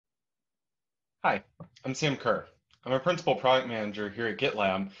Hi, I'm Sam Kerr. I'm a principal product manager here at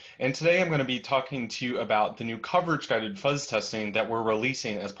GitLab, and today I'm going to be talking to you about the new coverage guided fuzz testing that we're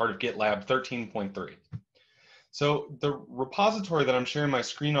releasing as part of GitLab 13.3. So the repository that I'm sharing my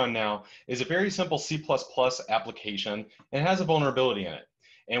screen on now is a very simple C++ application and has a vulnerability in it.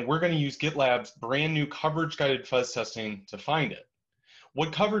 And we're going to use GitLab's brand new coverage guided fuzz testing to find it.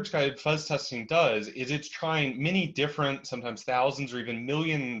 What coverage guided fuzz testing does is it's trying many different, sometimes thousands or even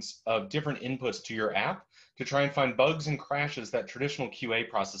millions of different inputs to your app to try and find bugs and crashes that traditional QA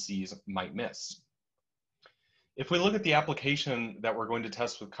processes might miss. If we look at the application that we're going to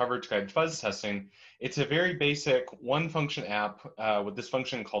test with coverage guided fuzz testing, it's a very basic one function app with this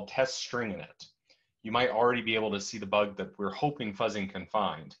function called test string in it. You might already be able to see the bug that we're hoping fuzzing can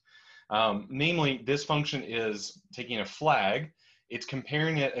find. Namely, this function is taking a flag, it's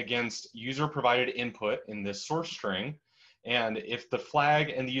comparing it against user provided input in this source string, and if the flag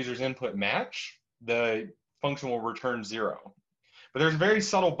and the user's input match, the function will return 0. But there's a very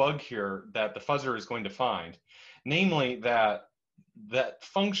subtle bug here that the fuzzer is going to find, namely that that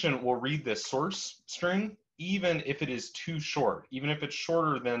function will read this source string even if it is too short, even if it's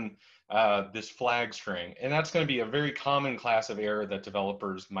shorter than this flag string. And that's going to be a very common class of error that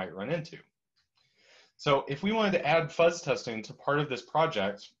developers might run into. So if we wanted to add fuzz testing to part of this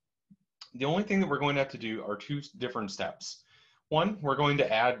project, the only thing that we're going to have to do are two different steps. One, we're going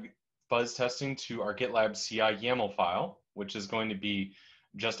to add fuzz testing to our GitLab CI YAML file, which is going to be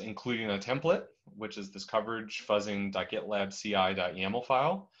just including a template, which is this coverage fuzzing.gitlabci.yaml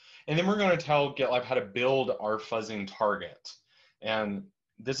file. And then we're going to tell GitLab how to build our fuzzing target. And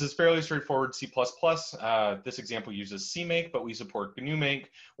this is fairly straightforward C++. This example uses CMake, but we support GNU Make,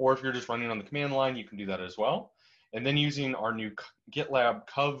 or if you're just running on the command line, you can do that as well. And then using our new GitLab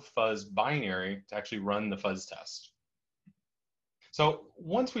cov fuzz binary to actually run the fuzz test. So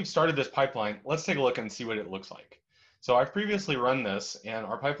once we've started this pipeline, let's take a look and see what it looks like. So I've previously run this, and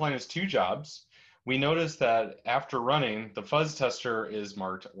our pipeline is 2 jobs. We notice that after running, the fuzz tester is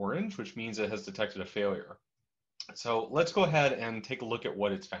marked orange, which means it has detected a failure. So let's go ahead and take a look at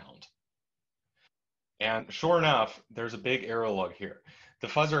what it's found. And sure enough, there's a big error log here. The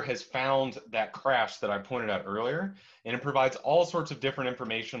fuzzer has found that crash that I pointed out earlier, and it provides all sorts of different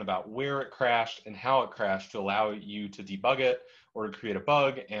information about where it crashed and how it crashed to allow you to debug it or to create a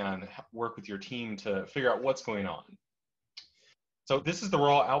bug and work with your team to figure out what's going on. So this is the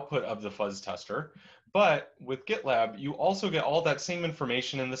raw output of the fuzz tester, but with GitLab, you also get all that same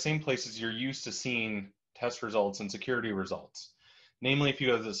information in the same places you're used to seeing test results and security results. Namely, if you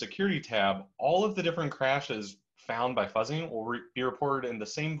go to the security tab, all of the different crashes found by fuzzing will be reported in the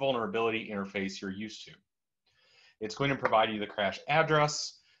same vulnerability interface you're used to. It's going to provide you the crash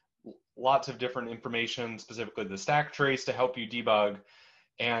address, lots of different information, specifically the stack trace to help you debug.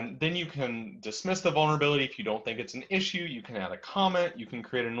 And then you can dismiss the vulnerability if you don't think it's an issue. You can add a comment, you can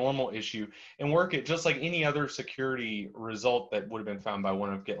create a normal issue and work it just like any other security result that would have been found by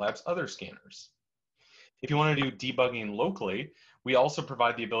one of GitLab's other scanners. If you want to do debugging locally, we also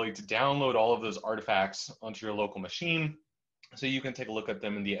provide the ability to download all of those artifacts onto your local machine so you can take a look at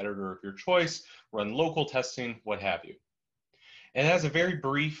them in the editor of your choice, run local testing, what have you. And it has a very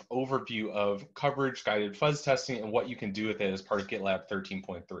brief overview of coverage guided fuzz testing and what you can do with it as part of GitLab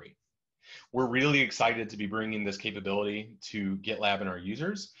 13.3. We're really excited to be bringing this capability to GitLab and our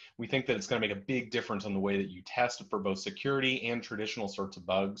users. We think that it's going to make a big difference on the way that you test for both security and traditional sorts of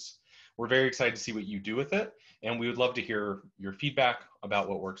bugs. We're very excited to see what you do with it, and we would love to hear your feedback about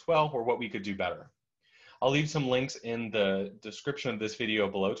what works well or what we could do better. I'll leave some links in the description of this video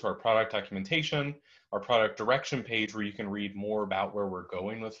below to our product documentation, our product direction page where you can read more about where we're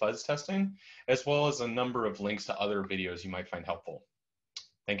going with fuzz testing, as well as a number of links to other videos you might find helpful.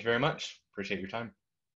 Thank you very much. Appreciate your time.